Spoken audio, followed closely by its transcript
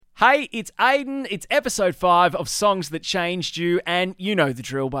Hey, it's Aiden. It's episode 5 of Songs That Changed You, and you know the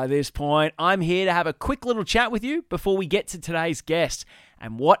drill by this point. I'm here to have a quick little chat with you before we get to today's guest.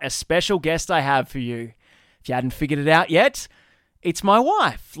 And what a special guest I have for you. If you hadn't figured it out yet, it's my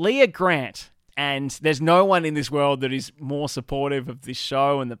wife, Leah Grant. And there's no one in this world that is more supportive of this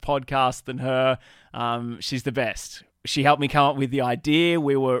show and the podcast than her. She's the best. She helped me come up with the idea.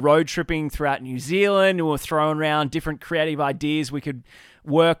 We were road tripping throughout New Zealand. We were throwing around different creative ideas we could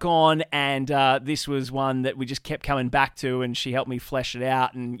work on, and this was one that we just kept coming back to, and she helped me flesh it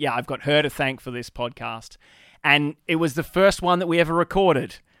out. And yeah, I've got her to thank for this podcast. And it was the first one that we ever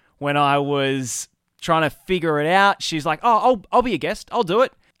recorded. When I was trying to figure it out, she's like, oh, I'll be a guest. I'll do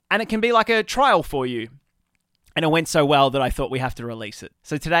it. And it can be like a trial for you. And it went so well that I thought we have to release it.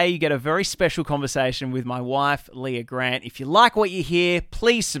 So today you get a very special conversation with my wife, Leah Grant. If you like what you hear,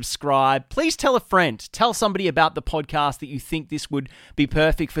 please subscribe. Please tell a friend. Tell somebody about the podcast that you think this would be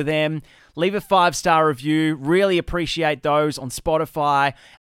perfect for them. Leave a 5-star review. Really appreciate those on Spotify.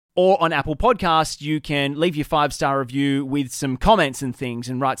 Or on Apple Podcasts, you can leave your 5-star review with some comments and things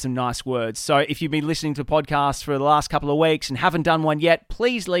and write some nice words. So if you've been listening to podcasts for the last couple of weeks and haven't done one yet,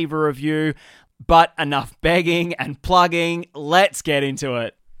 please leave a review. But enough begging and plugging. Let's get into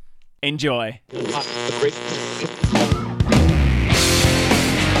it. Enjoy. Strike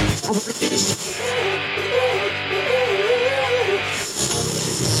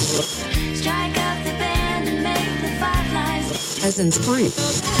up the band and make the five lines. Presence point.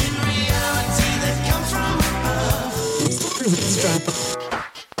 In reality that comes from above.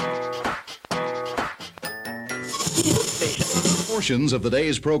 Portions of the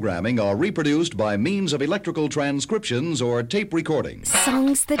day's programming are reproduced by means of electrical transcriptions or tape recordings.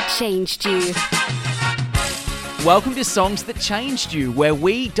 Songs that changed you. Welcome to Songs That Changed You, where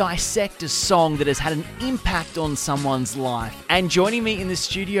we dissect a song that has had an impact on someone's life. And joining me in the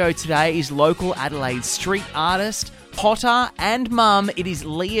studio today is local Adelaide street artist, potter and mum. It is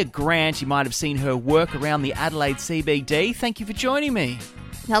Leah Grant. You might have seen her work around the Adelaide CBD. Thank you for joining me.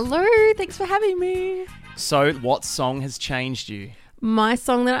 Hello, thanks for having me. So, what song has changed you? My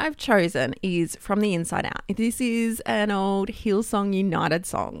song that I've chosen is From the Inside Out. This is an old Hillsong United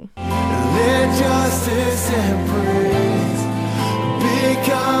song. Let justice and praise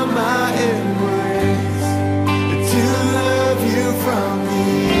become my embrace, to love you from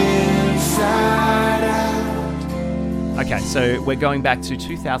the inside out. Okay, so we're going back to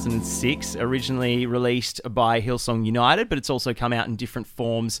 2006, originally released by Hillsong United, but it's also come out in different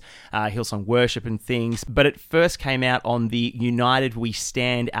forms, Hillsong Worship and things. But it first came out on the United We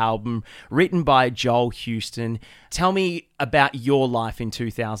Stand album, written by Joel Houston. Tell me about your life in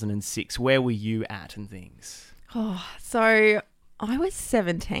 2006. Where were you at and things? So I was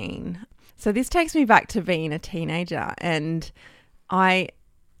 17. So this takes me back to being a teenager, and I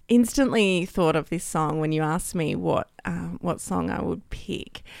instantly thought of this song when you asked me what song I would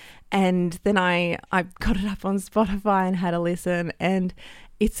pick. And then I got it up on Spotify and had a listen, and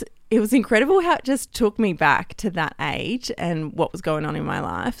it was incredible how it just took me back to that age and what was going on in my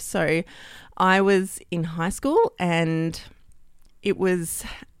life. So I was in high school, and it was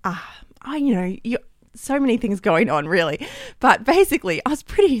so many things going on, really. But basically, I was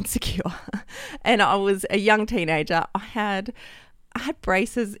pretty insecure, and I was a young teenager. I had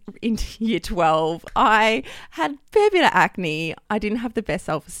braces in year 12. I had a fair bit of acne. I didn't have the best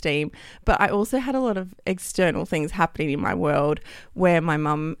self-esteem, but I also had a lot of external things happening in my world, where my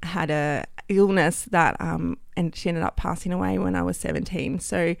mum had a illness that, and she ended up passing away when I was 17.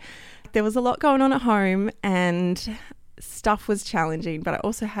 So there was a lot going on at home, and stuff was challenging, but I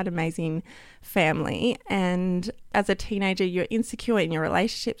also had amazing family. And as a teenager, you're insecure in your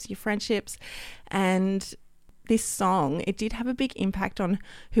relationships, your friendships, and this song, it did have a big impact on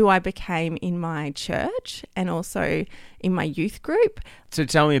who I became in my church and also in my youth group. So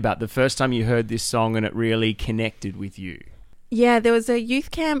tell me about the first time you heard this song and it really connected with you. Yeah, there was a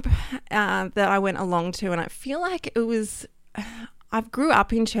youth camp that I went along to, and I feel like it was... I grew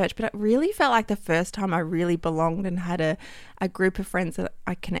up in church, but it really felt like the first time I really belonged and had a group of friends that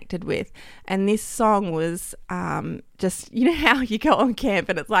I connected with. And this song was just, you know how you go on camp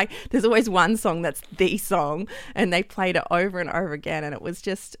and it's like there's always one song that's the song, and they played it over and over again, and it was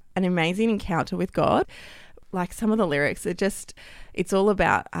just an amazing encounter with God. Like some of the lyrics, it's all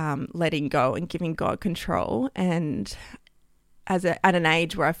about letting go and giving God control. And at an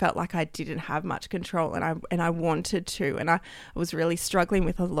age where I felt like I didn't have much control, and I wanted to, and I was really struggling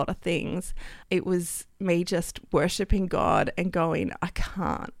with a lot of things. It was me just worshiping God and going, I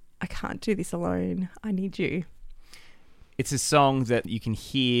can't do this alone. I need you. It's a song that you can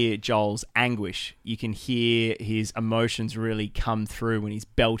hear Joel's anguish. You can hear his emotions really come through when he's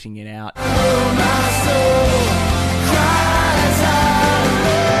belting it out.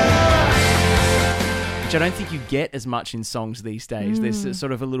 Which I don't think you get as much in songs these days. There's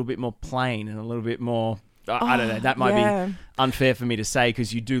sort of a little bit more plain and a little bit more... I don't know. That might be unfair for me to say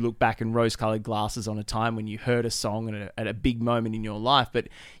because you do look back in rose-coloured glasses on a time when you heard a song at a big moment in your life, but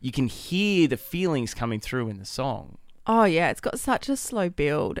you can hear the feelings coming through in the song. Oh yeah, it's got such a slow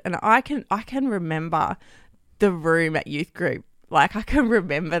build, and I can remember the room at youth group. Like I can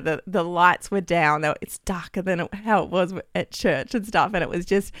remember the lights were down. It's darker than how it was at church and stuff, and it was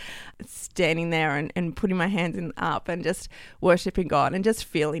just standing there and putting my hands up and just worshiping God and just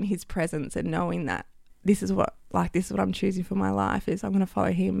feeling His presence and knowing that this is what I'm choosing for my life is I'm going to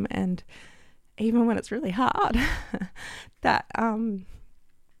follow Him, and even when it's really hard, that and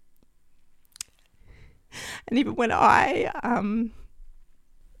even when I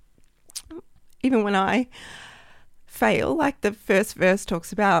fail, like the first verse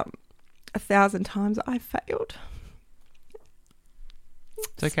talks about 1,000 times I failed.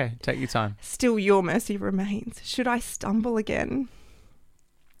 It's okay. Take your time. Still your mercy remains. Should I stumble again?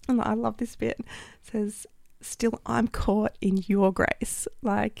 And I love this bit. It says, still I'm caught in your grace.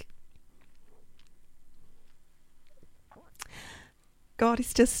 Like, God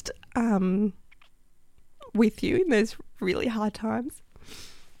is just with you in those really hard times.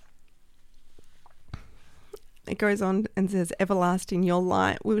 It goes on and says, everlasting, your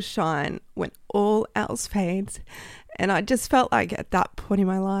light will shine when all else fades. And I just felt like at that point in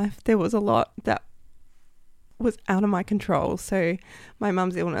my life, there was a lot that was out of my control. So my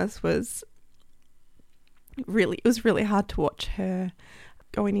mum's illness was really hard to watch her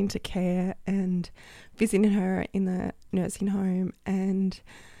going into care and visiting her in the nursing home. And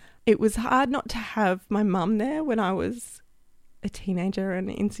it was hard not to have my mum there when I was a teenager and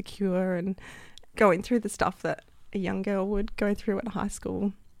insecure and going through the stuff that a young girl would go through at high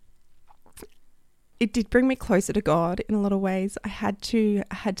school. It did bring me closer to God in a lot of ways. I had to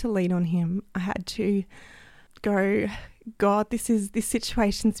lean on Him. I had to go, God, this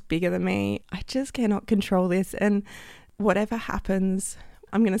situation's bigger than me. I just cannot control this. And whatever happens,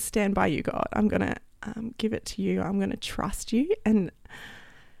 I'm going to stand by you, God. I'm going to give it to you. I'm going to trust you. And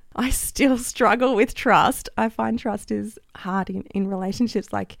I still struggle with trust. I find trust is hard in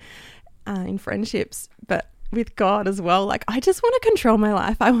relationships, like in friendships, but with God as well. Like, I just want to control my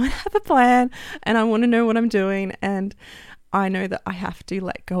life. I want to have a plan and I want to know what I'm doing. And I know that I have to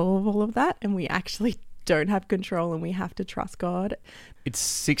let go of all of that. And we actually don't have control and we have to trust God. It's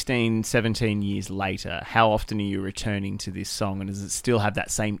 16, 17 years later. How often are you returning to this song, and does it still have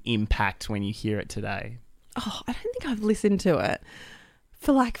that same impact when you hear it today? Oh, I don't think I've listened to it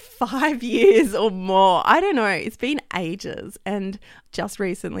for like 5 years or more. I don't know. It's been ages, and just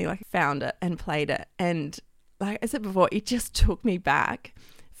recently like found it and played it. And like I said before, it just took me back,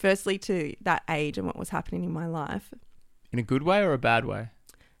 firstly to that age and what was happening in my life. In a good way or a bad way?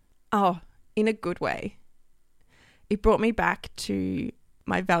 Oh, in a good way. It brought me back to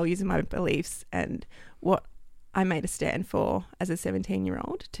my values and my beliefs and what I made a stand for as a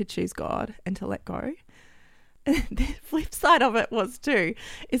 17-year-old, to choose God and to let go. And the flip side of it was too,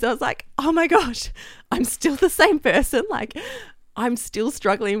 is I was like, oh my gosh, I'm still the same person. Like, I'm still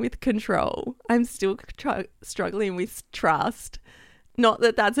struggling with control. I'm still struggling with trust. Not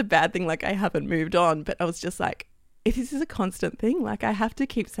that that's a bad thing, like I haven't moved on, but I was just like, this is a constant thing. Like, I have to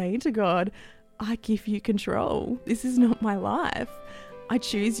keep saying to God, I give you control. This is not my life. I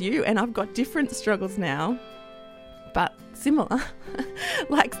choose you. And I've got different struggles now, but similar.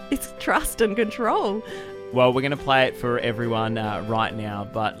 Like, it's trust and control. Well, we're going to play it for everyone right now.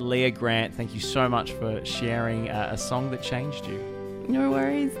 But Leah Grant, thank you so much for sharing a song that changed you. No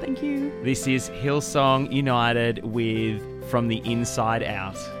worries. Thank you. This is Hillsong United with From the Inside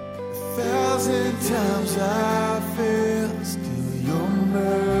Out. 1,000 times I failed, still your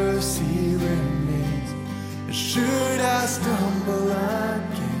mercy remains. And should I stumble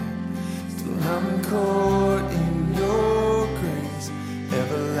again, still I'm caught in your grace.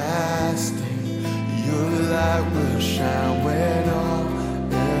 Everlasting, your light will shine when all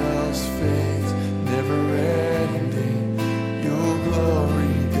else fades. Never ending, your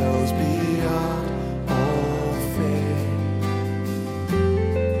glory goes beyond all fate.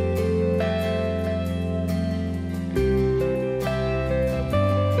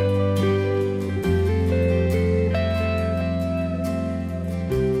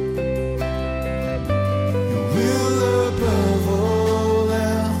 Your will above all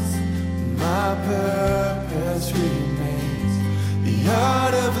else, my purpose remains.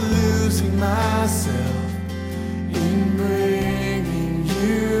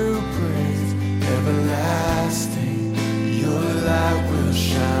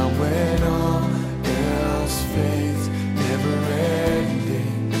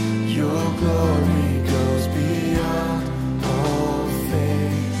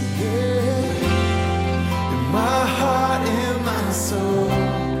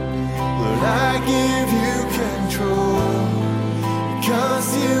 give you control.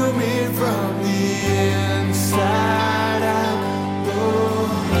 Consume me from the inside out,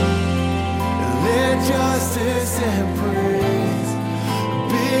 Lord. Let justice and praise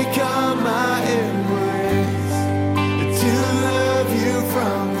become my embrace. To love you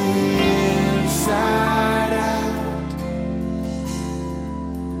from the inside out.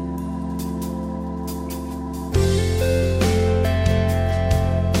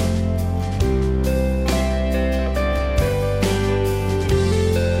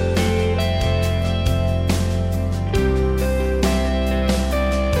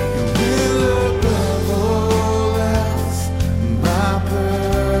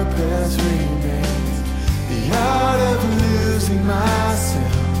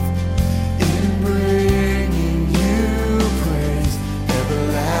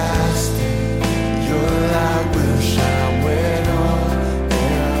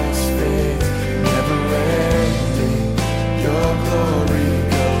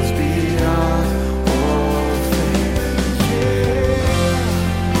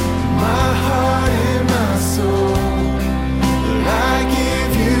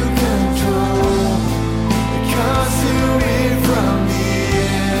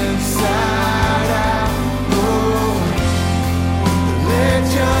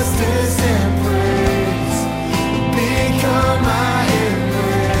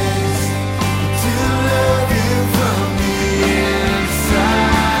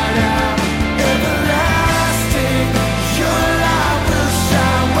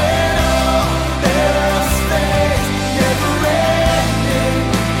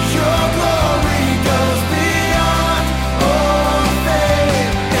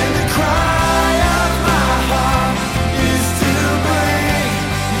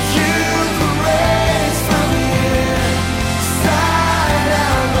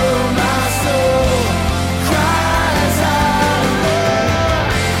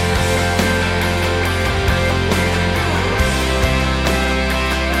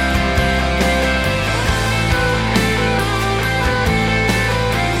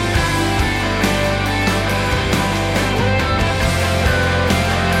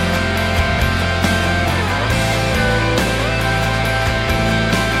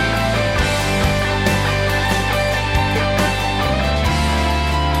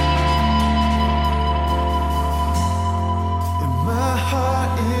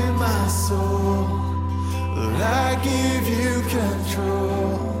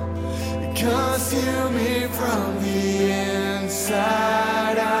 Consume me from the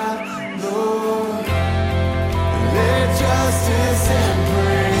inside out, Lord. Let justice and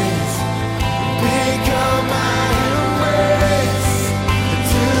praise become my embrace.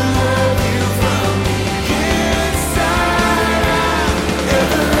 To love you from the inside out,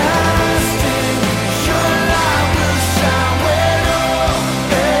 everlasting. Your light will shine when all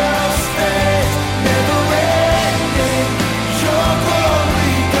else fades. Never ending. Your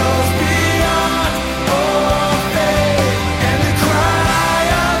glory goes beyond all faith. And the cry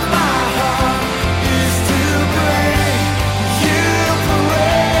of my heart is to bring you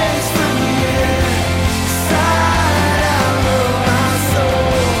praise from the inside out. Oh, my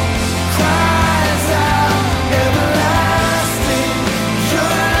soul cries out, everlasting.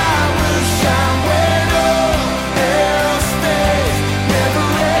 Your light will shine when all else fades. Never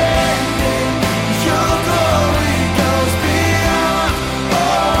ending. Your glory goes beyond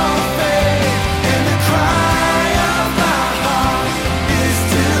all faith. And the cry of my heart is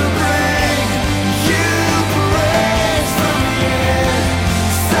to bring you praise from the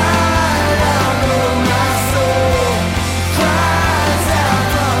inside out. Oh, my soul cries out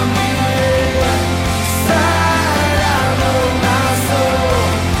from the inside out. Oh, my soul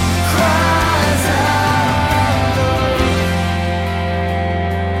cries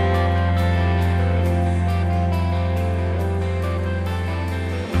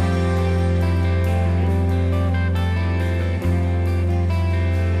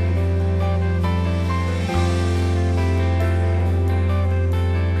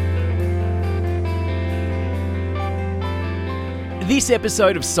This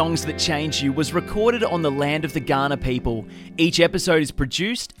episode of Songs That Change You was recorded on the land of the Kaurna people. Each episode is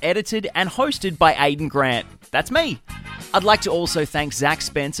produced, edited, and hosted by Aidan Grant. That's me. I'd like to also thank Zach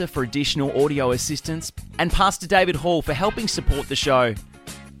Spencer for additional audio assistance and Pastor David Hall for helping support the show.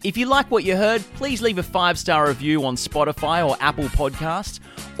 If you like what you heard, please leave a 5-star review on Spotify or Apple Podcasts.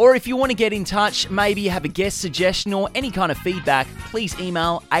 Or if you want to get in touch, maybe you have a guest suggestion or any kind of feedback, please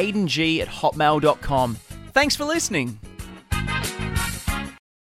email aidang@hotmail.com. Thanks for listening.